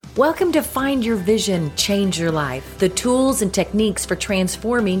Welcome to Find Your Vision, Change Your Life, the tools and techniques for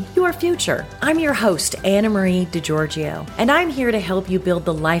transforming your future. I'm your host, Anna Marie DiGiorgio, and I'm here to help you build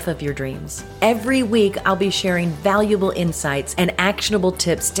the life of your dreams. Every week, I'll be sharing valuable insights and actionable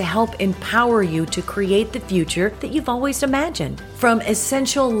tips to help empower you to create the future that you've always imagined. From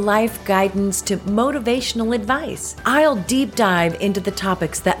essential life guidance to motivational advice, I'll deep dive into the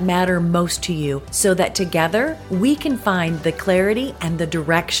topics that matter most to you so that together we can find the clarity and the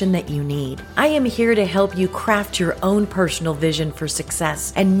direction that you need. I am here to help you craft your own personal vision for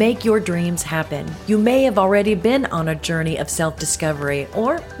success and make your dreams happen. You may have already been on a journey of self-discovery,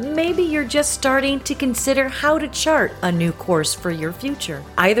 or maybe you're just starting to consider how to chart a new course for your future.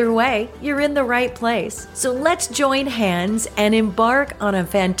 Either way, you're in the right place. So let's join hands and embark on a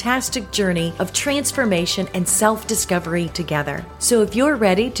fantastic journey of transformation and self-discovery together. So if you're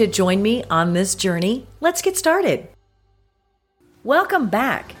ready to join me on this journey, let's get started. Welcome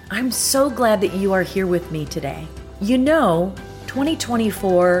back. I'm so glad that you are here with me today. You know,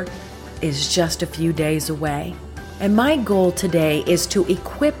 2024 is just a few days away. And my goal today is to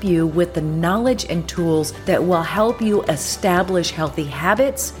equip you with the knowledge and tools that will help you establish healthy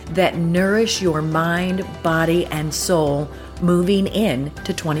habits that nourish your mind, body, and soul moving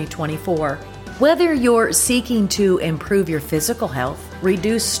into 2024. Whether you're seeking to improve your physical health,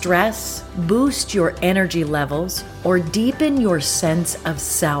 reduce stress, boost your energy levels, or deepen your sense of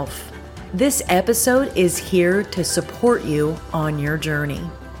self, this episode is here to support you on your journey.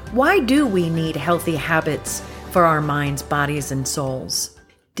 Why do we need healthy habits for our minds, bodies, and souls?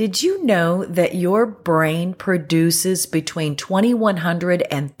 Did you know that your brain produces between 2,100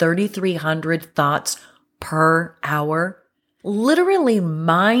 and 3,300 thoughts per hour? Literally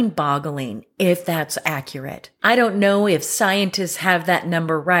mind-boggling if that's accurate. I don't know if scientists have that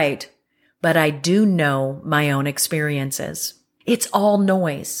number right, but I do know my own experiences. It's all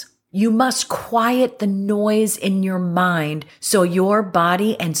noise. You must quiet the noise in your mind so your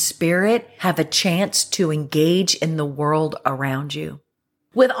body and spirit have a chance to engage in the world around you.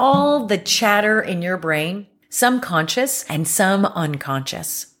 With all the chatter in your brain, some conscious and some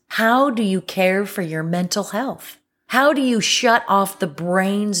unconscious, how do you care for your mental health? How do you shut off the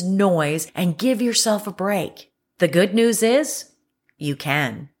brain's noise and give yourself a break? The good news is you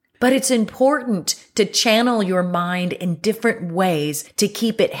can. But it's important to channel your mind in different ways to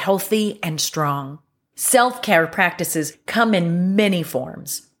keep it healthy and strong. Self-care practices come in many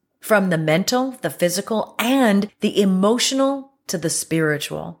forms, from the mental, the physical, and the emotional to the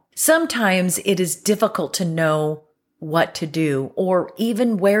spiritual. Sometimes it is difficult to know what to do, or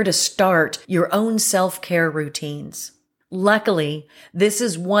even where to start your own self-care routines. Luckily, this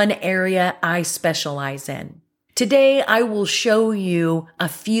is one area I specialize in. Today, I will show you a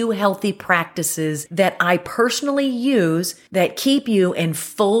few healthy practices that I personally use that keep you in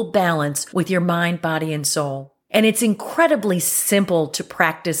full balance with your mind, body, and soul. And it's incredibly simple to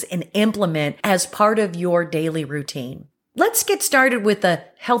practice and implement as part of your daily routine. Let's get started with a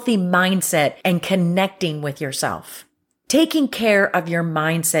healthy mindset and connecting with yourself. Taking care of your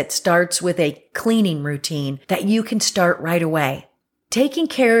mindset starts with a cleaning routine that you can start right away. Taking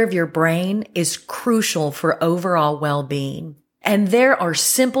care of your brain is crucial for overall well-being. And there are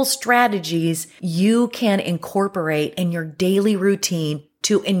simple strategies you can incorporate in your daily routine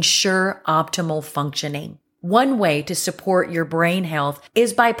to ensure optimal functioning. One way to support your brain health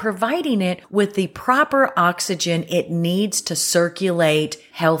is by providing it with the proper oxygen it needs to circulate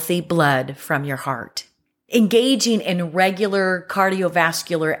healthy blood from your heart. Engaging in regular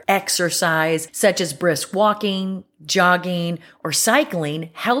cardiovascular exercise, such as brisk walking, jogging, or cycling,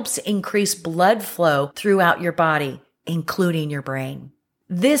 helps increase blood flow throughout your body, including your brain.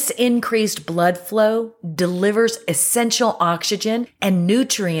 This increased blood flow delivers essential oxygen and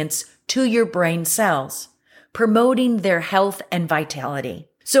nutrients to your brain cells, promoting their health and vitality.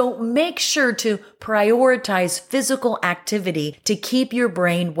 So make sure to prioritize physical activity to keep your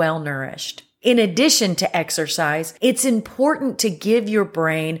brain well nourished. In addition to exercise, it's important to give your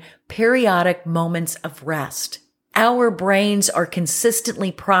brain periodic moments of rest. Our brains are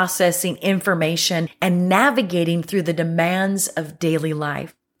consistently processing information and navigating through the demands of daily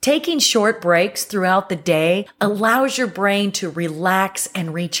life. Taking short breaks throughout the day allows your brain to relax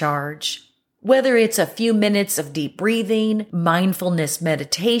and recharge. Whether it's a few minutes of deep breathing, mindfulness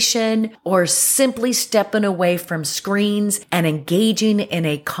meditation, or simply stepping away from screens and engaging in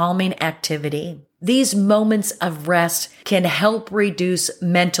a calming activity, these moments of rest can help reduce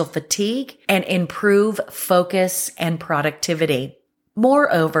mental fatigue and improve focus and productivity.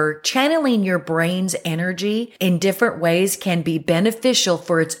 Moreover, channeling your brain's energy in different ways can be beneficial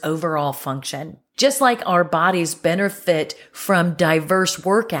for its overall function. Just like our bodies benefit from diverse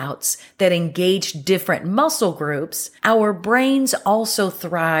workouts that engage different muscle groups, our brains also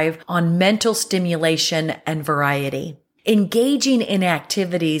thrive on mental stimulation and variety. Engaging in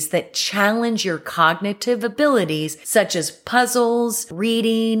activities that challenge your cognitive abilities, such as puzzles,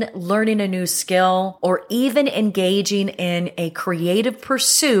 reading, learning a new skill, or even engaging in a creative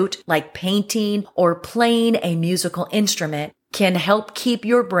pursuit like painting or playing a musical instrument, can help keep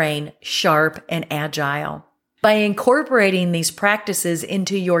your brain sharp and agile. By incorporating these practices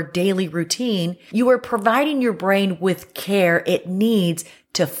into your daily routine, you are providing your brain with care it needs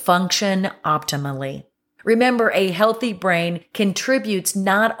to function optimally. Remember, a healthy brain contributes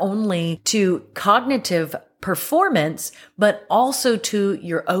not only to cognitive performance, but also to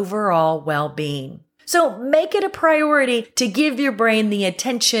your overall well-being. So make it a priority to give your brain the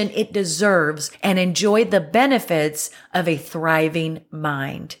attention it deserves and enjoy the benefits of a thriving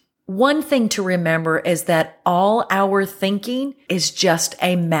mind. One thing to remember is that all our thinking is just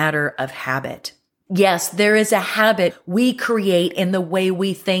a matter of habit. Yes, there is a habit we create in the way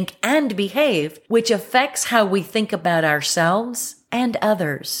we think and behave, which affects how we think about ourselves and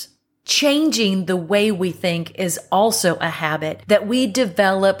others. Changing the way we think is also a habit that we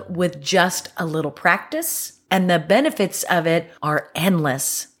develop with just a little practice, and the benefits of it are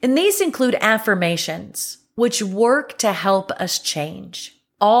endless. And these include affirmations, which work to help us change.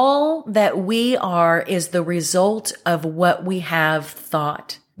 All that we are is the result of what we have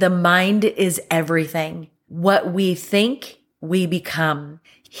thought. The mind is everything. What we think, we become.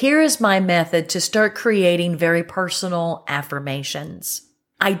 Here is my method to start creating very personal affirmations.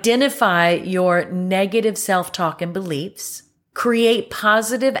 Identify your negative self-talk and beliefs. Create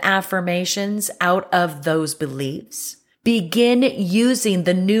positive affirmations out of those beliefs. Begin using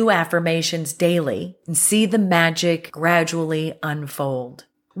the new affirmations daily and see the magic gradually unfold.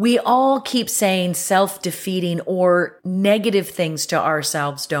 We all keep saying self-defeating or negative things to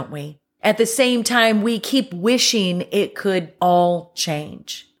ourselves, don't we? At the same time, we keep wishing it could all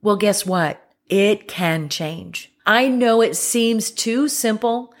change. Well, guess what? It can change. I know it seems too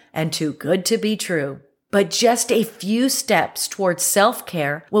simple and too good to be true, but just a few steps towards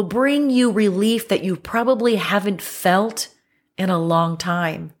self-care will bring you relief that you probably haven't felt in a long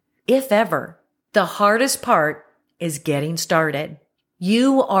time, if ever. The hardest part is getting started.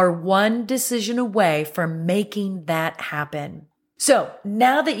 You are one decision away from making that happen. So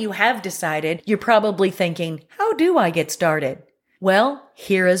now that you have decided, you're probably thinking, how do I get started? Well,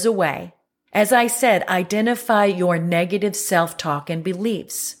 here is a way. As I said, identify your negative self-talk and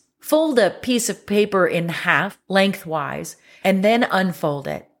beliefs. Fold a piece of paper in half lengthwise and then unfold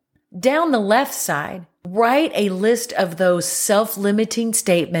it. Down the left side, write a list of those self-limiting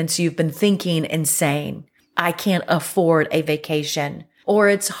statements you've been thinking and saying. I can't afford a vacation, or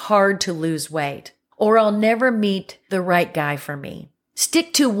it's hard to lose weight, or I'll never meet the right guy for me.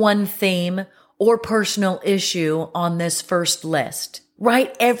 Stick to one theme or personal issue on this first list.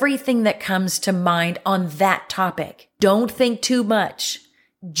 Write everything that comes to mind on that topic. Don't think too much.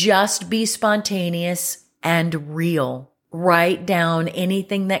 Just be spontaneous and real. Write down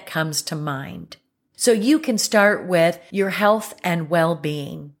anything that comes to mind. So you can start with your health and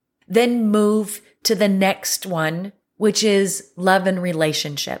well-being. Then move to the next one, which is love and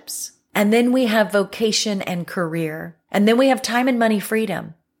relationships. And then we have vocation and career. And then we have time and money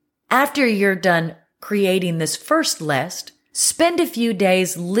freedom. After you're done creating this first list, spend a few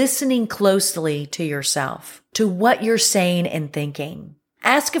days listening closely to yourself, to what you're saying and thinking.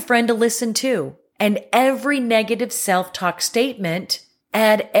 Ask a friend to listen too. And every negative self-talk statement,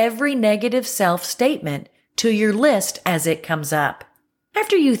 add every negative self-statement to your list as it comes up.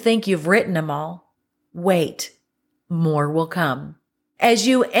 After you think you've written them all, wait. More will come. As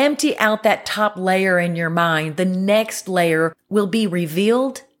you empty out that top layer in your mind, the next layer will be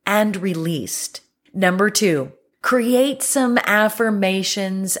revealed and released. Number 2. Create some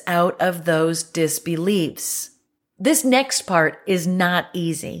affirmations out of those disbeliefs. This next part is not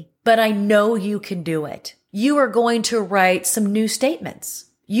easy, but I know you can do it. You are going to write some new statements.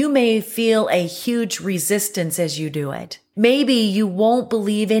 You may feel a huge resistance as you do it. Maybe you won't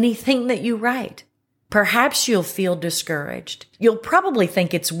believe anything that you write. Perhaps you'll feel discouraged. You'll probably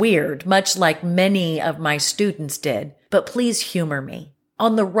think it's weird, much like many of my students did, but please humor me.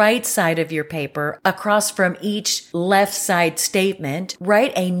 On the right side of your paper, across from each left side statement,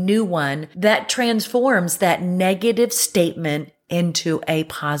 write a new one that transforms that negative statement into a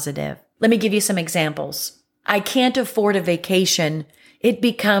positive. Let me give you some examples. I can't afford a vacation. It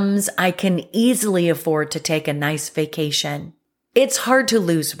becomes I can easily afford to take a nice vacation. It's hard to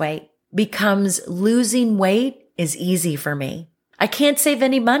lose weight. Becomes losing weight is easy for me. I can't save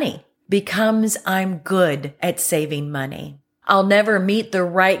any money. becomes I'm good at saving money. I'll never meet the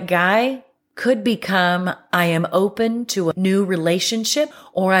right guy could become I am open to a new relationship,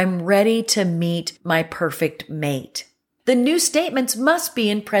 or I'm ready to meet my perfect mate. The new statements must be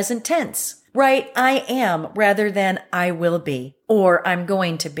in present tense. Write I am rather than I will be or I'm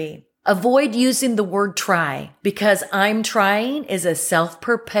going to be. Avoid using the word try because I'm trying is a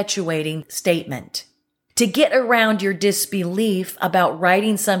self-perpetuating statement. To get around your disbelief about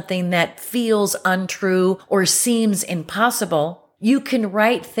writing something that feels untrue or seems impossible, you can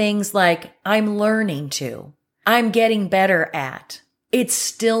write things like, I'm learning to, I'm getting better at. It's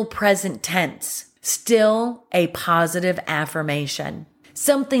still present tense, still a positive affirmation.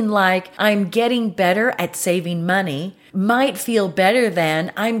 Something like, I'm getting better at saving money might feel better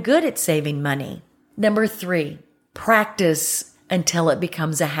than I'm good at saving money. Number 3, practice until it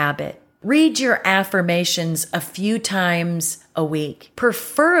becomes a habit. Read your affirmations a few times a week,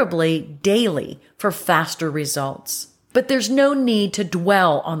 preferably daily for faster results. But there's no need to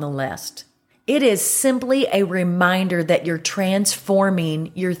dwell on the list. It is simply a reminder that you're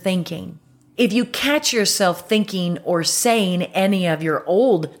transforming your thinking. If you catch yourself thinking or saying any of your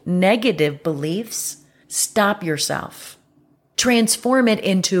old negative beliefs, stop yourself. Transform it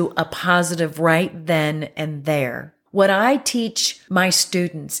into a positive right then and there. What I teach my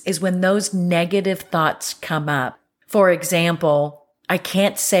students is when those negative thoughts come up. For example, I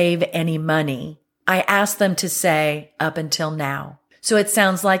can't save any money. I ask them to say, up until now. So it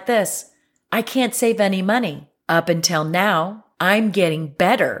sounds like this. I can't save any money. Up until now, I'm getting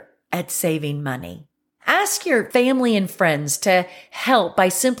better at saving money. Ask your family and friends to help by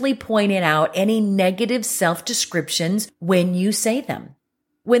simply pointing out any negative self-descriptions when you say them.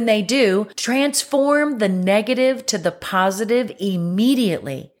 When they do, transform the negative to the positive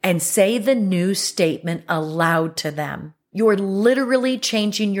immediately and say the new statement aloud to them. You're literally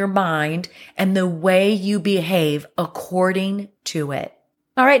changing your mind and the way you behave according to it.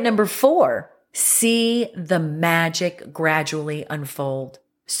 All right, number 4, see the magic gradually unfold.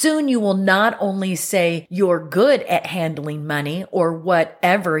 Soon you will not only say you're good at handling money or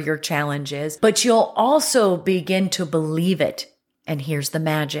whatever your challenge is, but you'll also begin to believe it. And here's the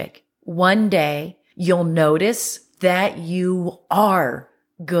magic. One day you'll notice that you are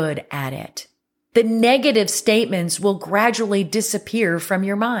good at it. The negative statements will gradually disappear from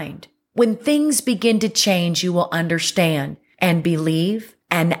your mind. When things begin to change, you will understand and believe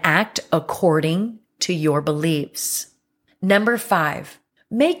and act according to your beliefs. Number 5,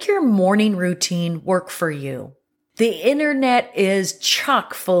 make your morning routine work for you. The internet is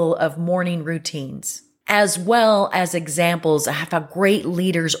chock full of morning routines, as well as examples of how great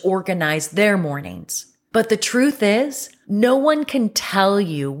leaders organize their mornings. But the truth is, no one can tell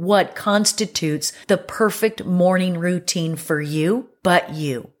you what constitutes the perfect morning routine for you but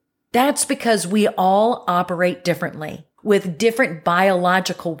you. That's because we all operate differently, with different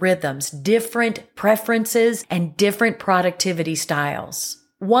biological rhythms, different preferences, and different productivity styles.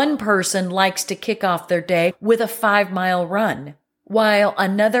 One person likes to kick off their day with a 5-mile run, while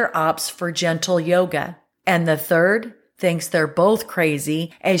another opts for gentle yoga. And the third thinks they're both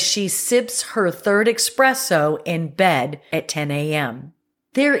crazy as she sips her third espresso in bed at 10 a.m.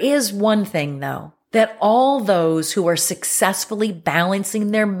 There is one thing, though, that all those who are successfully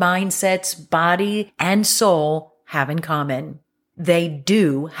balancing their mindsets, body, and soul have in common. They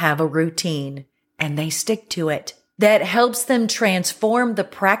do have a routine, and they stick to it. That helps them transform the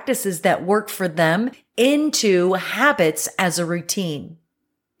practices that work for them into habits as a routine.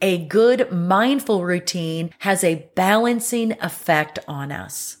 A good mindful routine has a balancing effect on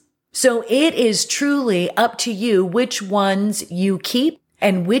us. So it is truly up to you which ones you keep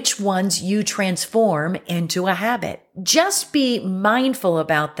and which ones you transform into a habit. Just be mindful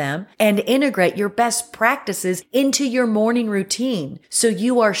about them and integrate your best practices into your morning routine so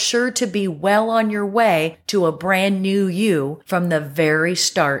you are sure to be well on your way to a brand new you from the very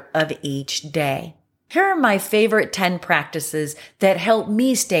start of each day. Here are my favorite 10 practices that help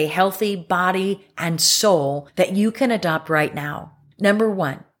me stay healthy, body, and soul that you can adopt right now. Number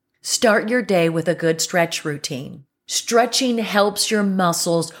 1, start your day with a good stretch routine. Stretching helps your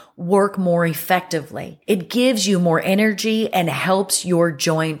muscles work more effectively. It gives you more energy and helps your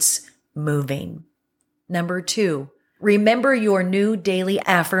joints moving. Number 2, remember your new daily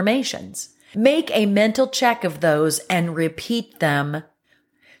affirmations. Make a mental check of those and repeat them.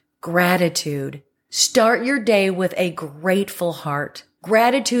 Gratitude. Start your day with a grateful heart.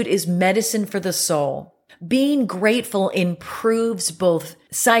 Gratitude is medicine for the soul. Being grateful improves both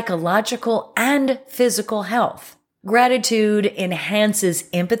psychological and physical health. Gratitude enhances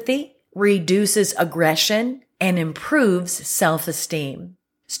empathy, reduces aggression, and improves self-esteem.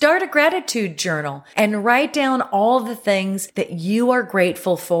 Start a gratitude journal and write down all the things that you are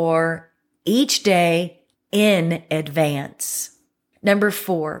grateful for each day in advance. Number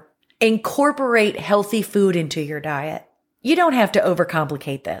 4, incorporate healthy food into your diet. You don't have to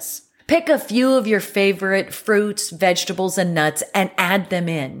overcomplicate this. Pick a few of your favorite fruits, vegetables, and nuts and add them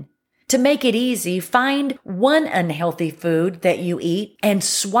in. To make it easy, find one unhealthy food that you eat and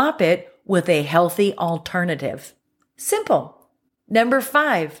swap it with a healthy alternative. Simple. Number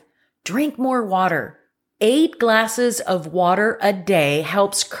 5, drink more water. 8 glasses of water a day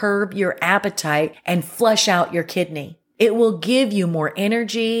helps curb your appetite and flush out your kidney. It will give you more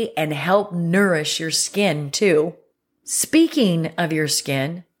energy and help nourish your skin too. Speaking of your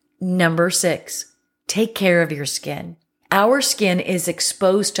skin, number 6, take care of your skin. Our skin is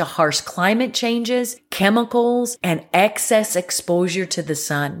exposed to harsh climate changes, chemicals, and excess exposure to the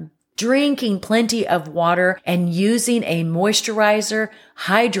sun. Drinking plenty of water and using a moisturizer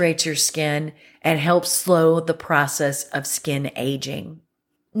hydrates your skin and helps slow the process of skin aging.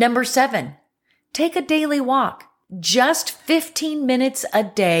 Number 7, take a daily walk. Just 15 minutes a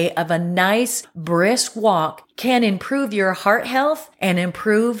day of a nice, brisk walk can improve your heart health and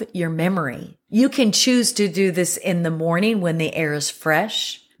improve your memory. You can choose to do this in the morning when the air is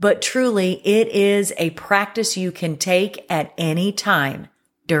fresh, but truly it is a practice you can take at any time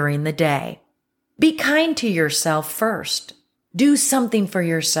during the day. Be kind to yourself first. Do something for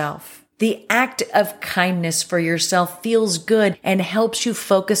yourself. The act of kindness for yourself feels good and helps you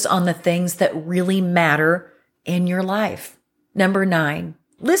focus on the things that really matter in your life. Number 9,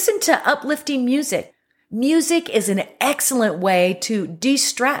 listen to uplifting music. Music is an excellent way to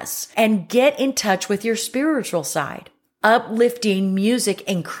de-stress and get in touch with your spiritual side. Uplifting music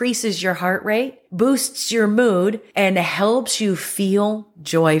increases your heart rate, boosts your mood, and helps you feel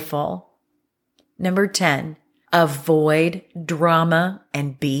joyful. Number 10, avoid drama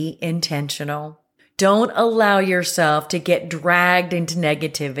and be intentional. Don't allow yourself to get dragged into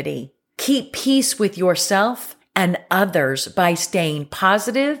negativity. Keep peace with yourself and others by staying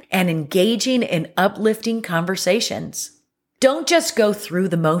positive and engaging in uplifting conversations. Don't just go through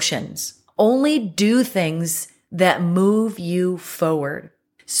the motions. Only do things that move you forward.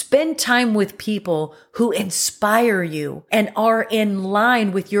 Spend time with people who inspire you and are in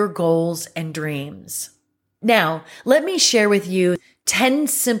line with your goals and dreams. Now, let me share with you 10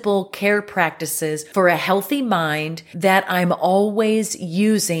 simple care practices for a healthy mind that I'm always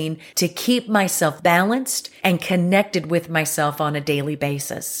using to keep myself balanced and connected with myself on a daily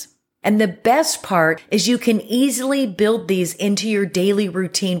basis. And the best part is you can easily build these into your daily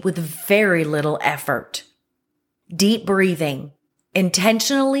routine with very little effort. Deep breathing.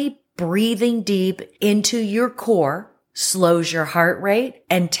 Intentionally breathing deep into your core slows your heart rate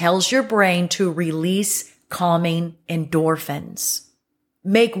and tells your brain to release calming endorphins.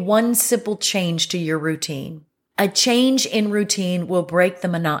 Make one simple change to your routine. A change in routine will break the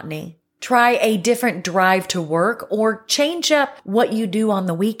monotony. Try a different drive to work or change up what you do on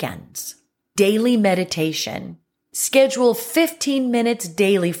the weekends. Daily meditation. Schedule 15 minutes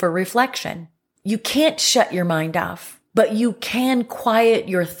daily for reflection. You can't shut your mind off, but you can quiet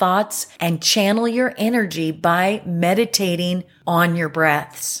your thoughts and channel your energy by meditating on your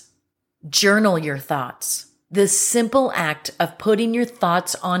breaths. Journal your thoughts. The simple act of putting your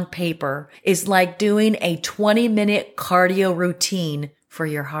thoughts on paper is like doing a 20-minute cardio routine for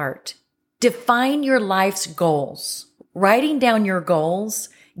your heart. Define your life's goals. Writing down your goals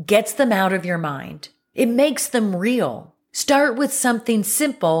gets them out of your mind. It makes them real. Start with something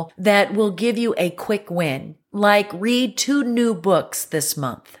simple that will give you a quick win, like read 2 new books this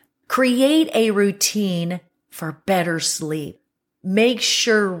month. Create a routine for better sleep. Make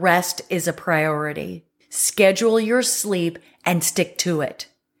sure rest is a priority. Schedule your sleep and stick to it.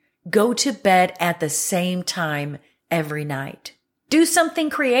 Go to bed at the same time every night. Do something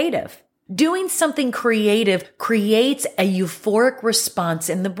creative. Doing something creative creates a euphoric response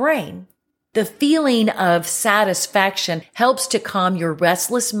in the brain. The feeling of satisfaction helps to calm your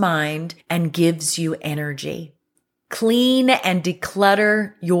restless mind and gives you energy. Clean and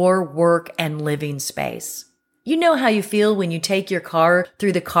declutter your work and living space. You know how you feel when you take your car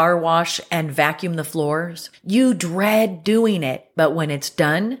through the car wash and vacuum the floors? You dread doing it, but when it's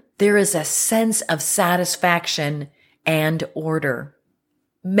done, there is a sense of satisfaction and order.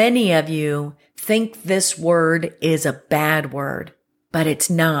 Many of you think this word is a bad word, but it's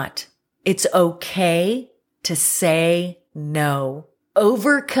not. It's okay to say no.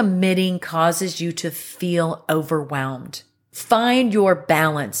 Overcommitting causes you to feel overwhelmed. Find your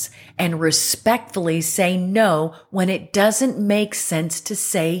balance and respectfully say no when it doesn't make sense to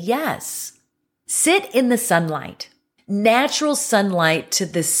say yes. Sit in the sunlight. Natural sunlight to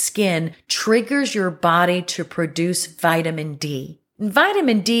the skin triggers your body to produce vitamin D.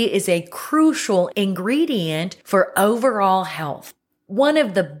 Vitamin D is a crucial ingredient for overall health. One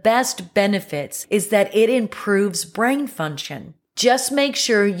of the best benefits is that it improves brain function. Just make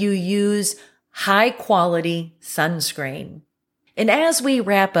sure you use high-quality sunscreen. And as we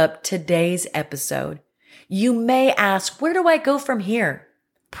wrap up today's episode, you may ask, where do I go from here?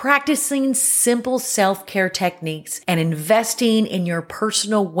 Practicing simple self-care techniques and investing in your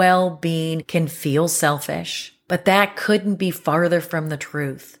personal well-being can feel selfish, but that couldn't be farther from the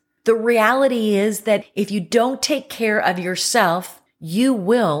truth. The reality is that if you don't take care of yourself, you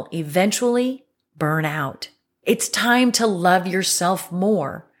will eventually burn out. It's time to love yourself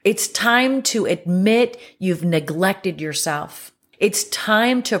more. It's time to admit you've neglected yourself. It's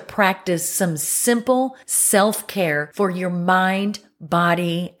time to practice some simple self-care for your mind,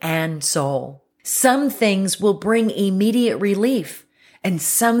 body, and soul. Some things will bring immediate relief, and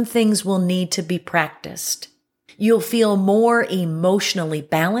some things will need to be practiced. You'll feel more emotionally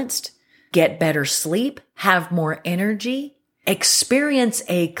balanced, get better sleep, have more energy, experience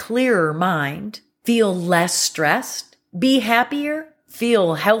a clearer mind, feel less stressed, be happier,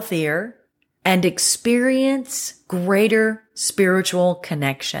 feel healthier, and experience greater spiritual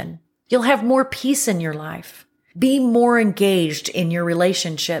connection. You'll have more peace in your life, be more engaged in your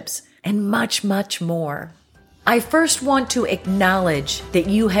relationships, and much, much more. I first want to acknowledge that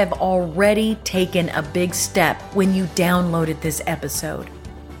you have already taken a big step when you downloaded this episode.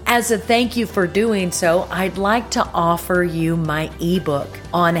 As a thank you for doing so, I'd like to offer you my ebook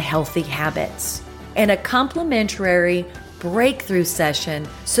on healthy habits and a complimentary breakthrough session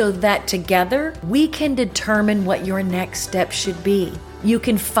so that together we can determine what your next step should be. You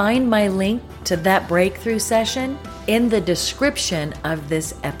can find my link to that breakthrough session in the description of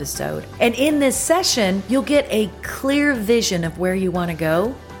this episode. And in this session, you'll get a clear vision of where you want to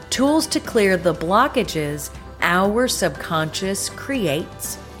go, tools to clear the blockages our subconscious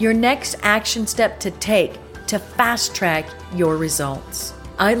creates, your next action step to take to fast track your results.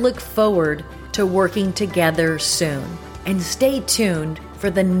 I look forward to working together soon. And stay tuned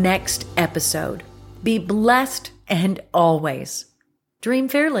for the next episode. Be blessed and always dream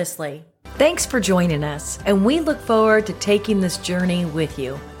fearlessly. Thanks for joining us, and we look forward to taking this journey with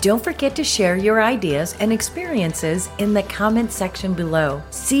you. Don't forget to share your ideas and experiences in the comment section below.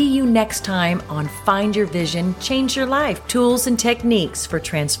 See you next time on Find Your Vision, Change Your Life, Tools and Techniques for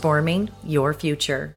Transforming Your Future.